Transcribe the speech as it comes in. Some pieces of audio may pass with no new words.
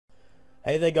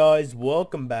Hey there guys,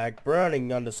 welcome back.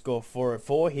 Browning underscore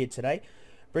 404 here today,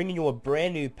 bringing you a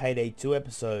brand new Payday 2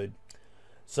 episode.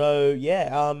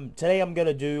 Today I'm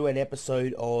gonna do an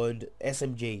episode on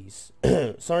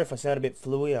SMGs. Sorry if I sound a bit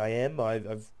fluey.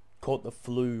 I've caught the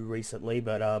flu recently,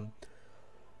 but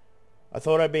I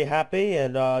thought I'd be happy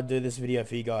and do this video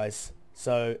for you guys.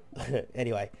 So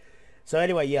anyway, so I'm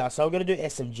gonna do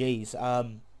SMGs.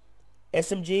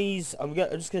 SMGs. I'm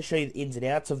just gonna show you the ins and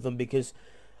outs of them because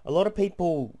a lot of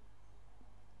people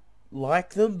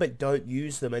like them but don't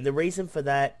use them, and the reason for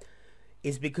that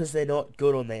is because they're not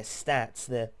good on their stats.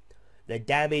 Their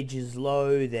damage is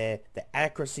low, their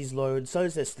accuracy is low, and so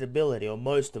is their stability, or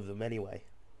most of them anyway.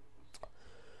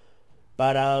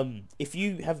 But if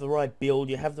you have the right build,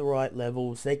 you have the right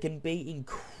levels, they can be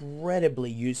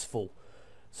incredibly useful.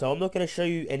 So I'm not going to show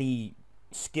you any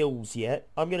skills yet.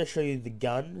 I'm going to show you the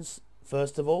guns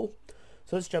first of all.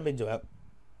 So let's jump into it.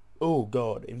 Oh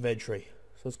god, inventory.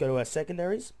 So let's go to our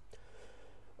secondaries.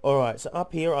 Alright, so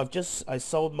up here I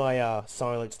sold my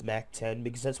silenced Mac 10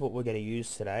 because that's what we're going to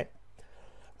use today.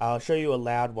 I'll show you a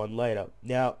loud one later.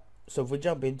 Now, so if we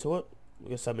jump into it,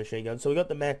 we got submachine guns. So we got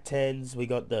the Mac 10s, we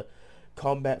got the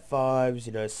Combat 5s,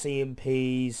 you know,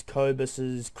 CMPs,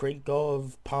 Kobuses,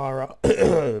 Krinkov, Para,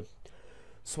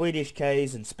 Swedish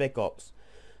Ks, and Spec Ops.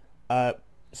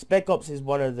 Spec Ops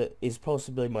is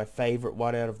possibly my favorite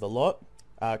one out of the lot.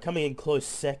 Coming in close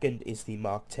second is the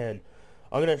Mark 10.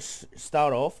 I'm going to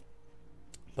start off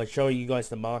by showing you guys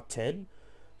the Mark 10.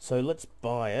 So let's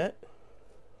buy it.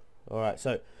 Alright,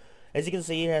 so as you can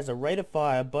see, it has a rate of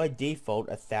fire by default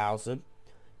 1000,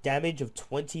 damage of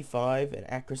 25, an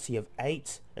accuracy of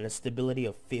 8, and a stability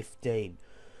of 15.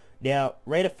 Now,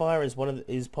 rate of fire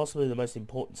is possibly the most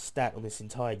important stat on this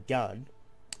entire gun.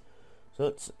 So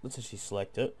let's actually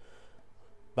select it.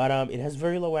 But it has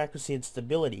very low accuracy and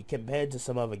stability compared to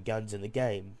some other guns in the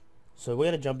game. So we're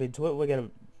going to jump into it. We're going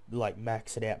to like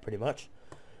max it out pretty much.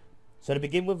 So to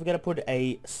begin with, we're going to put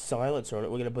a silencer on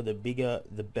it. We're going to put the bigger,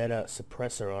 the better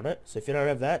suppressor on it. So if you don't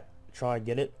have that, try and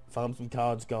get it. Farm some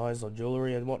cards, guys, on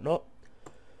jewelry and whatnot.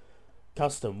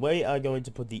 Custom. We are going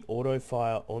to put the auto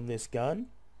fire on this gun.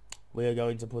 We are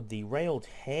going to put the railed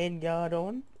handguard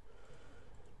on.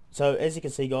 So as you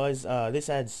can see, guys, this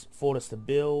adds 4 to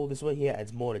stabil. This one here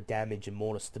adds more to damage and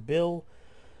more to stabil.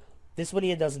 This one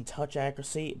here doesn't touch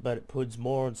accuracy, but it puts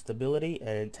more on stability, and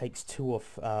it takes 2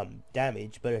 off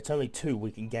damage, but it's only 2.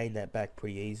 We can gain that back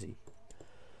pretty easy.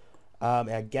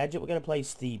 Our gadget, we're going to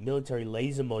place the military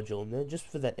laser module in there, just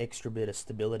for that extra bit of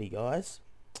stability, guys.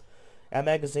 Our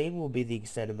magazine will be the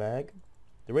extended mag.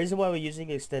 The reason why we're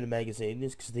using an extended magazine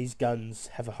is because these guns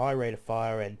have a high rate of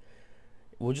fire, and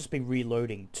we'll just be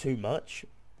reloading too much,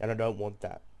 and I don't want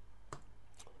that.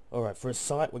 Alright, for a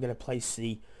sight, we're going to place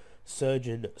the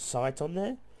surgeon sight on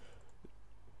there,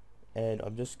 and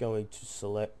I'm just going to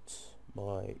select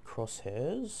my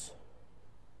crosshairs.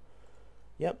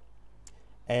 Yep.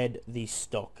 And the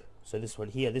stock. So this one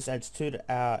here, this adds 2 to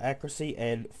our accuracy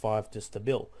and 5 to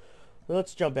stabil. So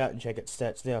let's jump out and check its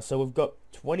stats now. So we've got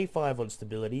 25 on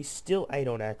stability, still 8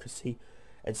 on accuracy,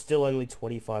 and still only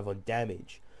 25 on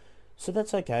damage. So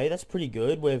that's okay, that's pretty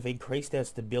good. We've increased our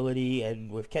stability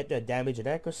and we've kept our damage and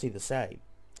accuracy the same.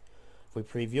 If we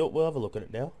preview it, we'll have a look at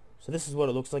it now. So this is what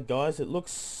it looks like, guys. It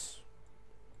looks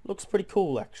pretty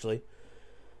cool, actually.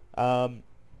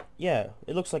 Yeah,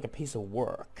 it looks like a piece of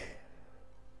work.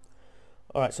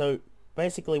 Alright, so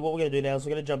basically what we're going to do now is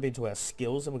we're going to jump into our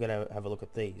skills and we're going to have a look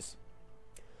at these.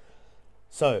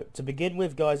 So, to begin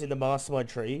with, guys, in the mastermind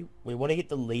tree, we want to get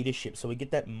the leadership, so we get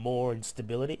that more in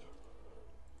stability.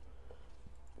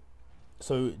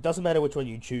 So it doesn't matter which one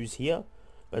you choose here,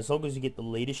 but as long as you get the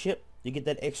leadership, you get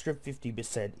that extra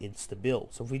 50% in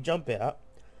stabil. So if we jump out,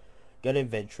 go to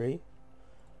inventory,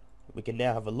 we can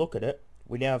now have a look at it.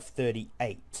 We now have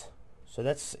 38. So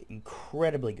that's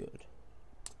incredibly good.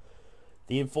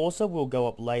 The enforcer will go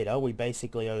up later. We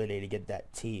basically only need to get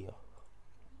that tier.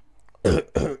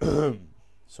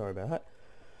 Sorry about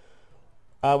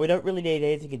that. We don't really need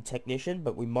anything in technician,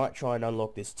 but we might try and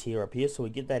unlock this tier up here so we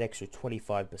get that extra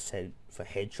 25% for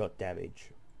headshot damage.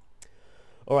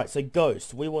 Alright, so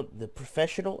Ghost, we want the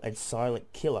professional and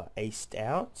silent killer aced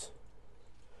out.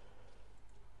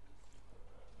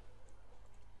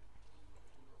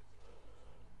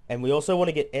 And we also want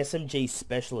to get SMG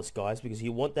specialist, guys, because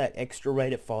you want that extra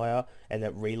rate of fire and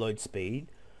that reload speed.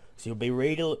 So you'll be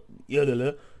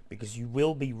because you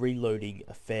will be reloading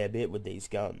a fair bit with these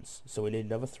guns. So we need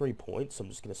another 3 points. I'm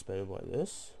just going to spend them like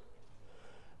this.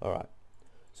 Alright.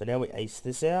 So now we ace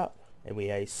this out, and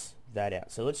we ace that out.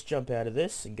 So let's jump out of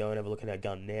this and go and have a look at our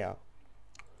gun now.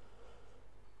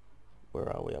 Where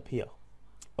are we? Up here.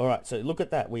 Alright, so look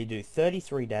at that. We do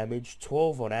 33 damage,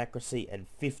 12 on accuracy, and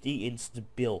 50 in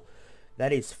stabil.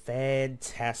 That is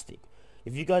fantastic.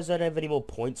 If you guys don't have any more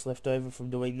points left over from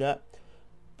doing that,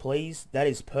 please, that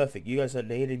is perfect. You guys don't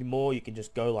need any more. You can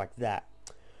just go like that.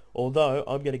 Although,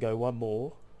 I'm going to go one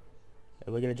more,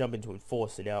 and we're going to jump into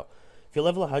Enforcer. Now, if you're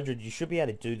level 100, you should be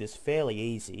able to do this fairly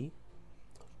easy.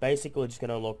 Basically, just going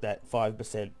to unlock that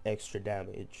 5% extra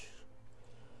damage.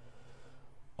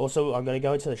 Also, I'm going to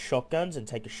go into the shotguns and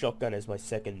take a shotgun as my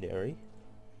secondary.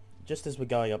 Just as we're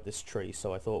going up this tree,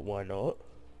 so I thought, why not?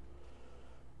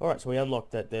 Alright, so we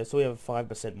unlocked that there, so we have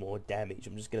 5% more damage.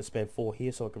 I'm just going to spend 4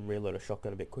 here so I can reload a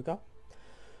shotgun a bit quicker.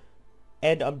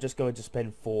 And I'm just going to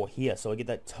spend 4 here, so I get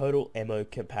that total ammo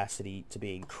capacity to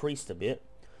be increased a bit.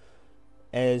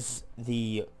 As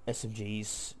the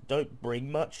SMGs don't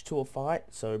bring much to a fight,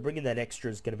 so bringing that extra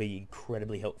is going to be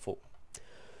incredibly helpful.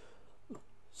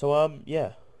 So,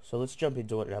 yeah. So let's jump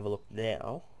into it and have a look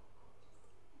now.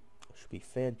 Should be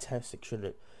fantastic, shouldn't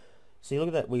it? See, look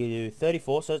at that. We do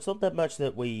 34, so it's not that much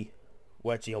that we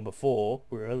were actually on before.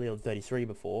 We were only on 33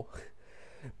 before.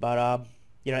 But,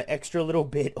 you know, extra little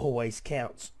bit always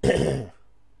counts. And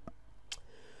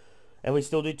we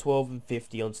still do 12 and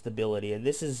 50 on stability. And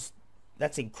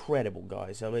that's incredible,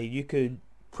 guys. I mean, you could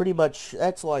pretty much,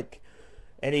 that's like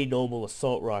any normal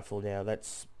assault rifle now.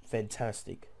 That's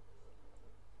fantastic.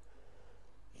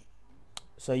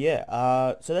 So yeah,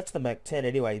 so that's the Mac 10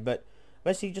 anyway, but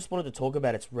basically just wanted to talk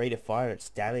about its rate of fire and its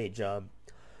damage. A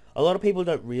lot of people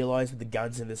don't realize with the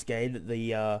guns in this game that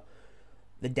the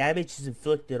damage is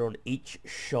inflicted on each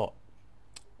shot,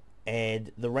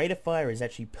 and the rate of fire is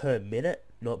actually per minute,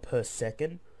 not per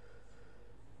second.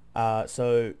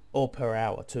 Or per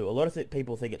hour too. A lot of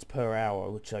people think it's per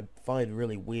hour, which I find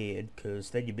really weird,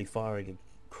 because then you'd be firing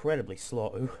incredibly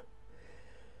slow.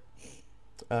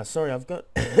 Sorry, I've got...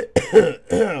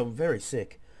 I'm very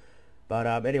sick. But,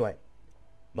 anyway.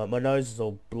 My nose is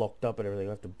all blocked up and everything.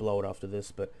 I have to blow it after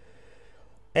this, but...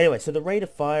 Anyway, so the rate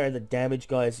of fire and the damage,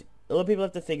 guys, a lot of people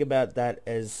have to think about that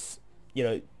as, you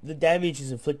know, the damage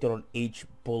is inflicted on each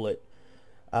bullet.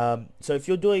 So if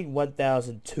you're doing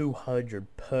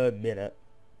 1,200 per minute,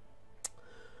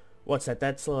 what's that?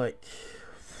 That's like...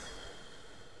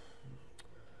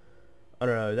 I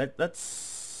don't know,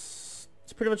 that's...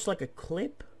 It's pretty much like a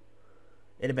clip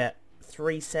in about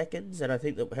 3 seconds, and I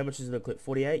think that, how much is in a clip?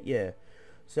 48? Yeah.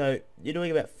 So, you're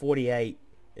doing about 48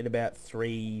 in about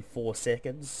 3-4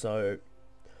 seconds, so...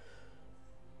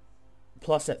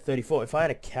 Plus that 34. If I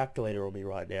had a calculator on me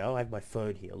right now, I have my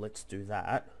phone here, let's do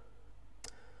that.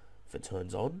 If it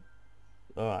turns on.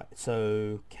 Alright,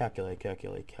 so, calculator.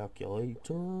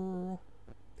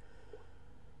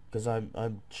 Because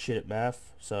I'm shit at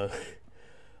math, so...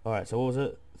 Alright, so what was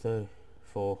it?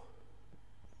 34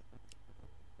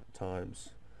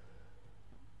 times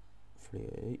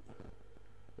 48.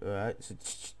 Alright, so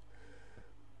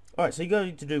you're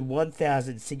going to do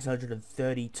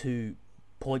 1,632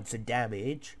 points of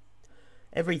damage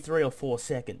every 3 or 4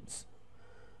 seconds.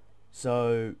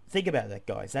 So think about that,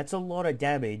 guys. That's a lot of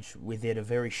damage within a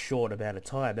very short amount of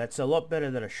time. That's a lot better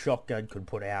than a shotgun could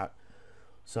put out.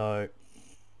 So,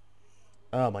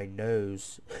 oh, my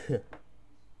nose.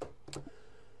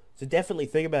 So definitely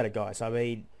think about it, guys. I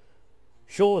mean,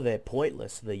 sure, they're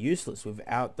pointless, they're useless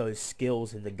without those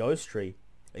skills in the ghost tree.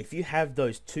 If you have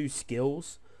those 2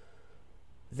 skills,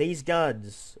 these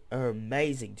guns are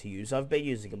amazing to use. I've been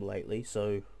using them lately,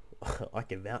 so I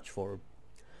can vouch for them.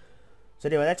 So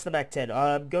anyway, that's the Mac 10.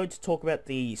 I'm going to talk about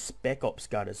the Spec Ops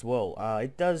gun as well.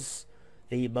 It does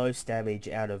the most damage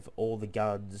out of all the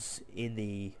guns in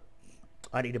the...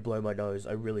 I need to blow my nose,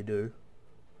 I really do.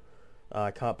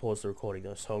 I can't pause the recording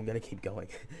though, so I'm going to keep going.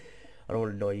 I don't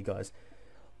want to annoy you guys.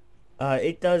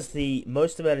 It does the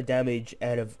most amount of damage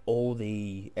out of all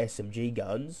the SMG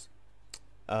guns.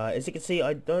 As you can see,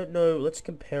 I don't know, let's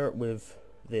compare it with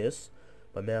this.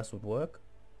 My mouse would work.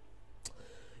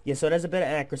 Yeah, so it has a better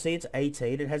accuracy, it's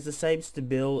 18, it has the same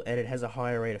stabil, and it has a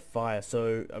higher rate of fire.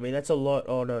 So, I mean, that's a lot.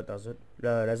 Oh, no, it doesn't.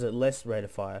 No, it has a less rate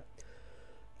of fire.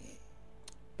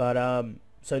 But,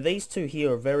 so these two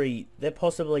here are they're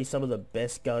possibly some of the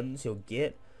best guns you'll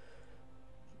get.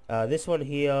 This one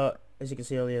here, as you can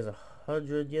see, only has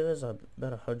 100. Yeah, there's about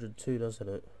 100 too, doesn't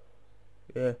it?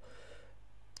 Yeah.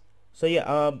 So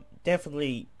yeah,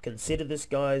 definitely consider this,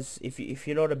 guys. If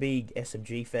you're not a big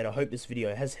SMG fan, I hope this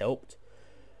video has helped.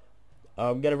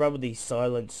 I'm gonna run with the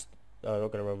silenced. I'm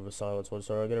not gonna run with the silenced one.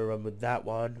 Sorry, I'm gonna run with that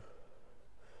one.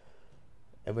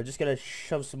 And we're just gonna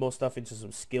shove some more stuff into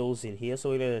some skills in here. So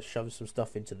we're gonna shove some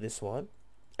stuff into this one.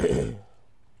 And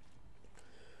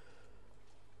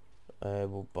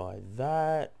we'll buy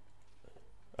that.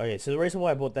 Okay, so the reason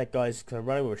why I bought that, guys, is because I'm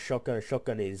running with a shotgun. A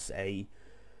shotgun is a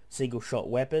single shot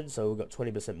weapon, so we've got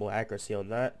 20% more accuracy on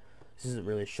that. This isn't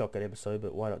really a shotgun episode,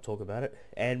 but why not talk about it?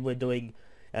 And we're doing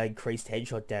increased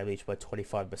headshot damage by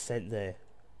 25% there.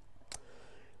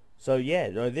 So yeah,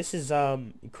 no, this is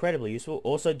incredibly useful.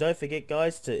 Also, don't forget,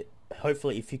 guys, to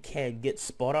hopefully, if you can, get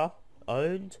spotter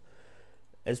owned,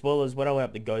 as well as when I went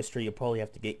up the ghost tree, you'll probably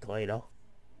have to get cleaner.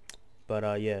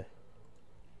 But yeah.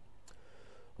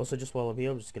 Also, just while I'm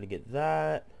here, I'm just gonna get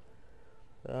that.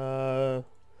 I'll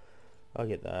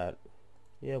get that.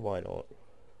 Yeah, why not?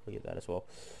 I'll get that as well.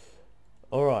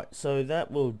 Alright, so that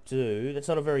will do. It's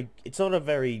not a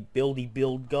very buildy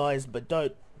build, guys, but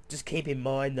just keep in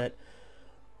mind that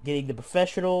getting the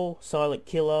professional, silent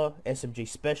killer, SMG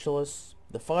specialist,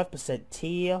 the 5%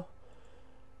 tier,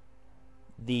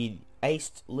 the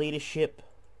aced leadership,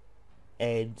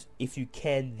 and if you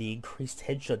can, the increased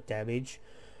headshot damage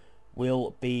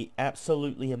will be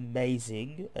absolutely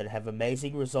amazing and have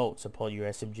amazing results upon your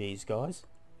SMGs, guys.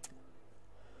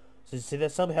 So see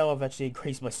that somehow I've actually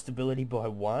increased my stability by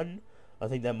 1. I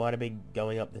think that might have been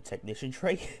going up the technician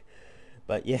tree.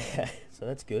 But yeah, so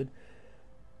that's good.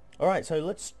 Alright, so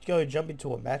let's go jump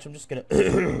into a match. I'm just gonna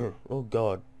oh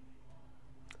god.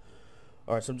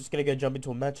 Alright, so I'm just gonna go jump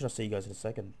into a match and I'll see you guys in a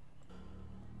second.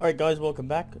 Alright guys, welcome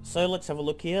back. So let's have a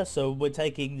look here. So we're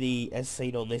taking the, as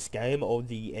seen on this game, or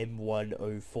the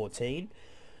M1014,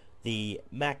 the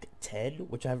Mac 10,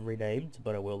 which I haven't renamed,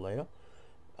 but I will later.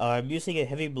 I'm using a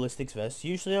heavy ballistics vest.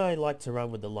 Usually I like to run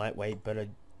with the lightweight, but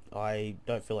I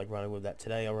don't feel like running with that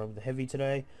today. I'll run with the heavy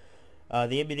today.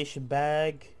 The ammunition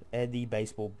bag and the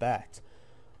baseball bat.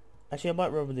 Actually, I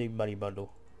might run with the money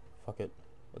bundle. Fuck it.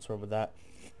 Let's run with that.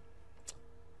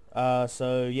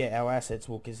 So yeah, our assets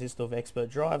will consist of expert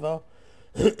driver,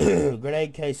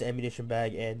 grenade case, ammunition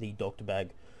bag, and the doctor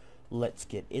bag. Let's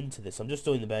get into this. I'm just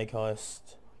doing the bag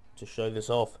heist to show this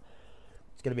off.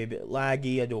 It's going to be a bit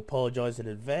laggy. I do apologize in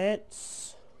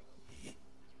advance.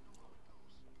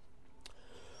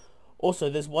 Also,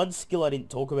 there's one skill I didn't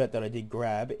talk about that I did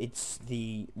grab. It's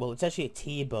the, well, it's actually a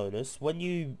tier bonus. When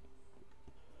you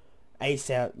ace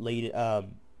out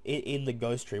in the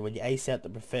ghost tree, when you ace out the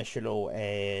professional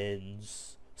and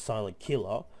silent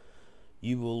killer,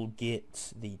 you will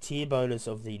get the tier bonus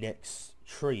of the next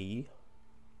tree,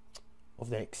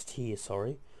 of the next tier,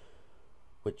 sorry,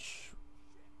 which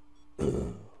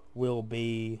will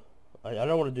be, I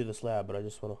don't want to do this loud, but I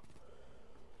just want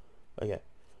to, okay.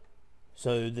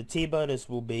 So the tier bonus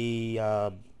will be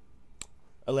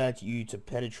allowed you to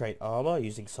penetrate armor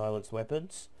using silenced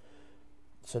weapons.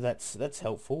 So that's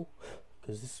helpful,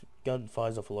 because this gun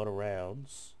fires off a lot of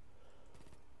rounds.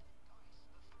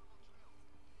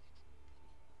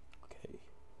 Okay.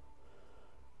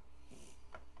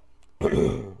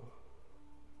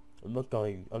 I'm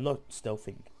not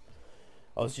stealthing.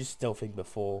 I was just stealthing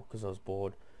before because I was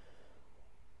bored.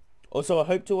 Also, I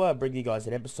hope to bring you guys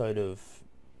an episode of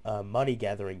money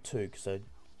gathering too, because I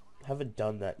haven't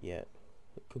done that yet.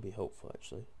 It could be helpful,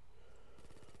 actually.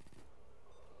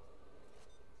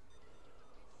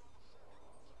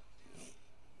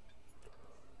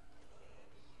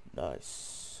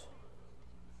 Nice.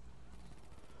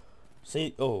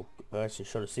 See, oh, I actually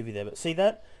shot a civvy there, but see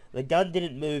that? The gun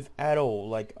didn't move at all.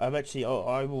 Like, I'm actually, oh,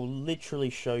 I will literally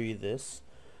show you this.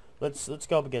 Let's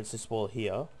go up against this wall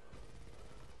here.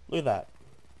 Look at that.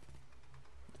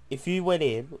 If you went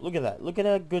in, look at that. Look at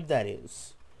how good that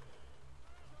is.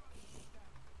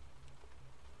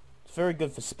 It's very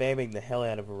good for spamming the hell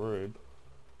out of a room.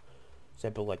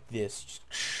 Example like this.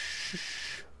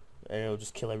 And it'll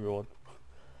just kill everyone.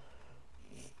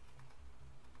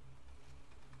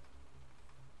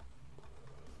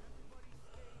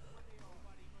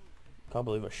 Can't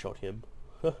believe I shot him.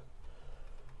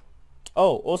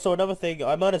 Oh, also another thing,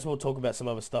 I might as well talk about some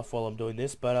other stuff while I'm doing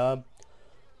this, but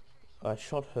I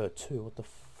shot her too. What the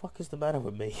fuck is the matter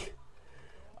with me?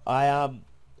 I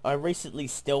recently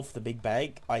stealthed the big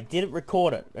bank. I didn't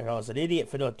record it, and I was an idiot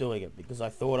for not doing it, because I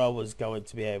thought I was going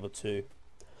to be able to,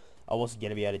 I wasn't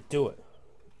going to be able to do it.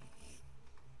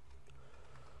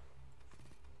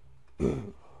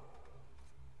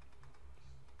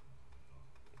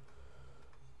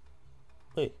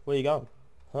 Hey, where you going?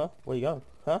 Huh? Where you going?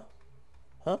 Huh?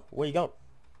 Huh? Where you going?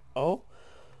 Oh?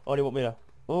 Oh, do you want me to...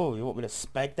 Oh, you want me to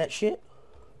spank that shit?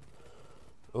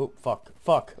 Oh, fuck.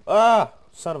 Fuck. Ah!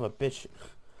 Son of a bitch.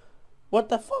 What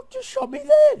the fuck just shot me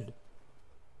then?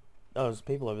 Oh, there's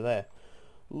people over there.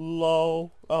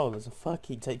 Lol. Oh, there's a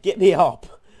fucking tank. Get me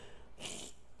up!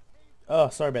 Oh,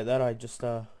 sorry about that. I just,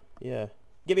 yeah.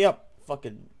 Get me up,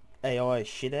 fucking AI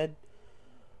shithead.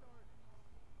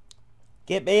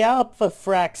 Get me up for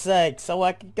frack's sake so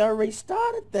I can go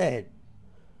restart it then.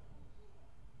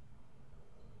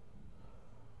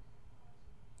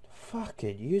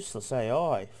 Fucking useless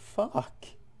AI. Fuck.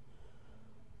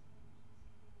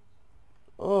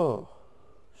 Oh.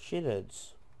 Shitheads.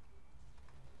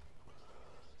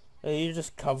 Hey, you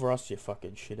just cover us, you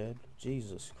fucking shithead.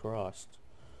 Jesus Christ.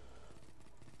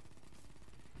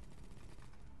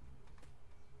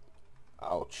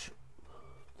 Ouch.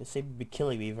 They seem to be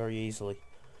killing me very easily.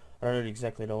 I don't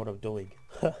exactly know what I'm doing.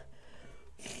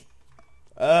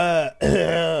 I'm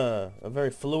very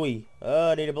fluey.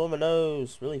 I need to blow my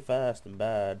nose really fast and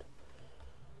bad.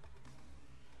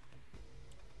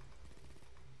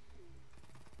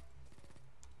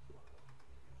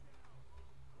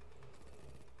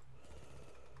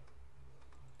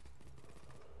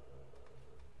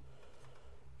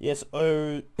 Yes,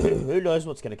 oh, who knows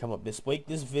what's going to come up this week.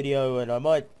 This video, and I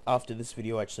might, after this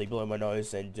video, actually blow my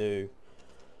nose and do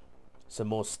some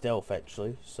more stealth,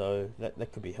 actually. So,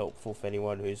 that could be helpful for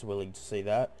anyone who's willing to see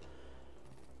that.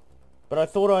 But I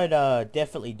thought I'd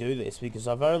definitely do this, because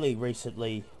I've only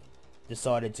recently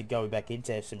decided to go back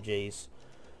into SMGs.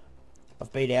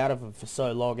 I've been out of them for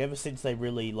so long, ever since they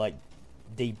really, like,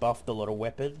 debuffed a lot of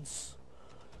weapons.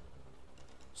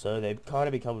 So, they've kind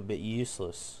of become a bit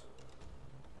useless.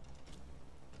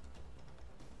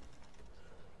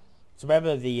 So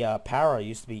remember the Para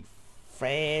used to be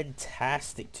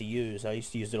fantastic to use. I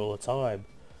used to use it all the time.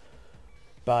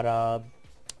 But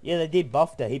yeah, they did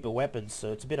buff a heap of weapons,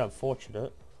 so it's a bit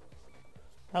unfortunate.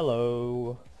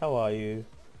 Hello, how are you?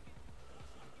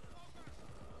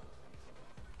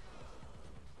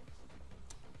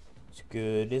 It's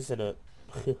good, isn't it?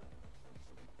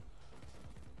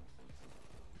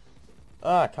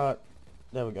 Ah, I can't.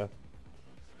 There we go.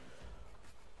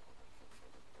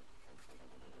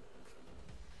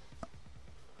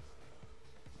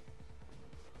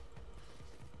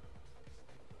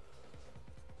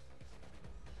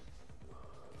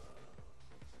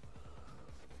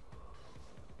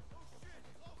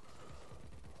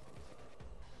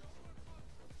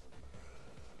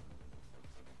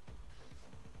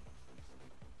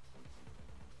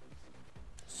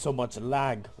 So much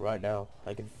lag right now.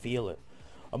 I can feel it.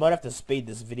 I might have to speed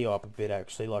this video up a bit,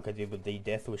 actually, like I did with the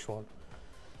Death Wish one.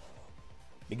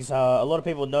 Because a lot of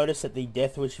people noticed that the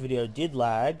Death Wish video did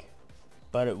lag,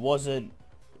 but it wasn't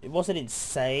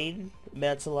insane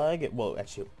amounts of lag. Well,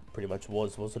 actually, it pretty much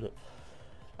was, wasn't it?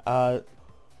 Ooh,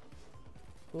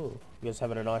 you guys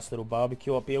having a nice little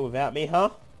barbecue up here without me,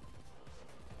 huh?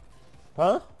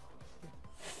 Huh?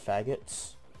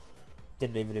 Faggots.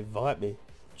 Didn't even invite me.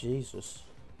 Jesus.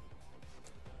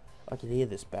 I can hear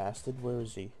this bastard. Where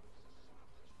is he?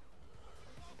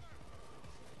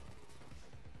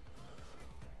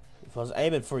 If I was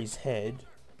aiming for his head,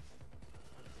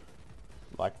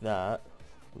 like that,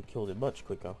 we killed him much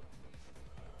quicker.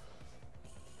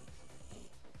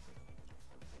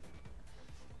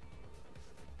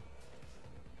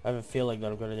 I have a feeling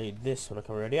that I'm going to need this when I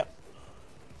come around here.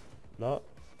 No?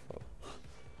 Oh.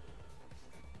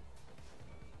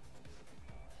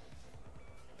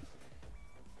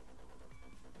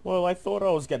 Well, I thought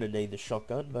I was going to need the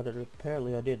shotgun, but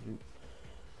apparently I didn't.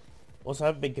 Also, I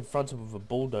haven't been confronted with a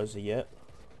bulldozer yet.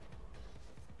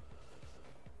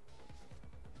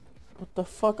 What the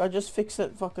fuck? I just fixed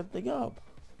that fucking thing up.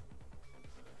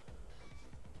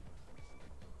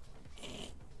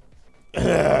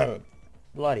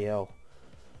 Bloody hell.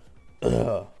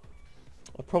 I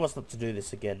promise not to do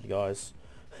this again, guys.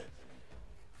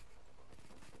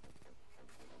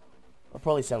 I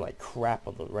probably sound like crap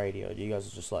on the radio. You guys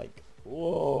are just like,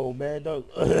 whoa, man, don't...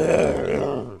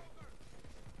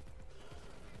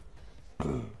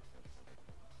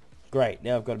 Great,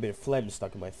 now I've got a bit of phlegm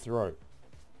stuck in my throat.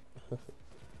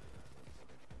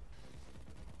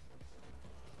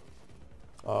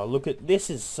 Oh, look at... This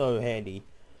is so handy.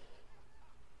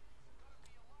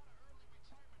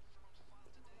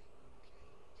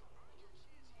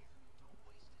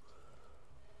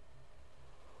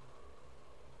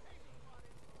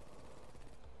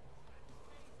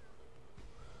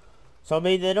 So I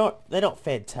mean, they're not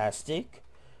fantastic,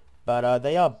 but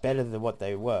they are better than what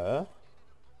they were.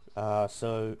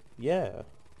 So yeah.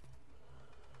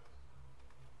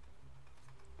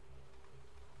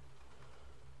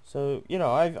 So you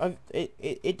know,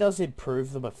 it does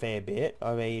improve them a fair bit.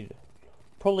 I mean,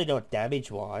 probably not damage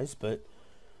wise, but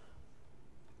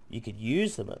you could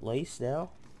use them at least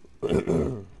now.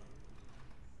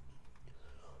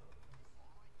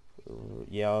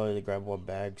 Yeah, I'll only grab one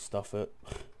bag, stuff it.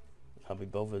 Can't be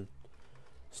bothered.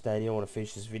 Staying here, I want to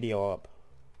finish this video up.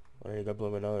 I need to go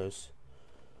blow my nose.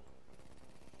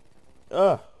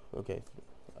 Ugh, Okay.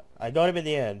 I got him in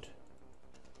the end.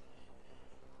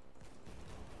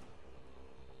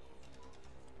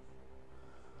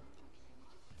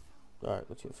 Alright,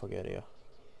 let's get the fuck out of here.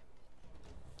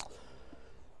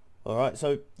 Alright,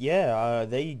 so, yeah,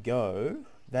 there you go.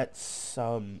 That's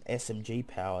some SMG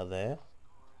power there.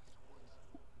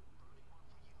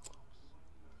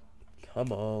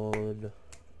 Come on.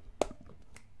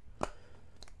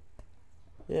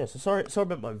 Yeah, so sorry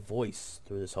about my voice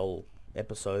through this whole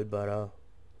episode, but,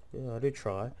 yeah, I did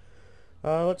try.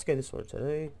 Let's go this one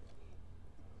today.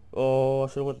 Oh, I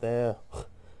should've went there.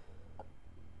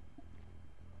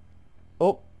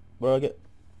 Oh, where do I get?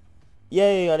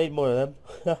 Yay, I need more of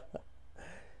them.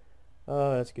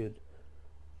 Oh, that's good.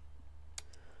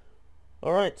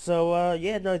 Alright, so,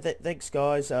 yeah, no, thanks,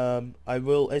 guys. I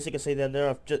will, as you can see down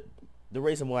there, the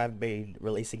reason why I haven't been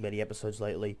releasing many episodes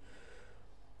lately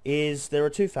is there are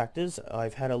two factors.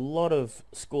 I've had a lot of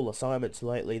school assignments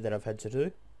lately that I've had to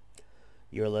do.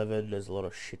 Year 11, there's a lot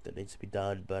of shit that needs to be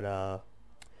done, but,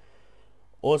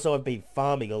 also I've been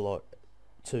farming a lot,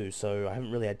 too, so I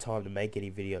haven't really had time to make any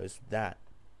videos with that.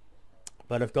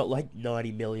 But I've got like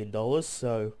 $90 million,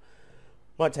 so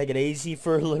might take it easy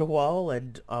for a little while,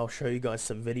 and I'll show you guys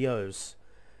some videos.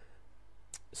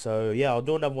 So yeah, I'll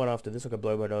do another one after this. I can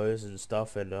blow my nose and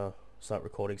stuff, and start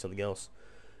recording something else.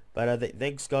 But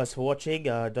thanks guys for watching.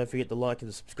 Don't forget to like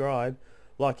and subscribe.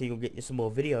 Liking will get you some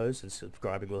more videos, and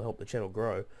subscribing will help the channel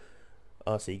grow.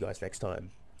 I'll see you guys next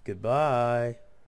time. Goodbye.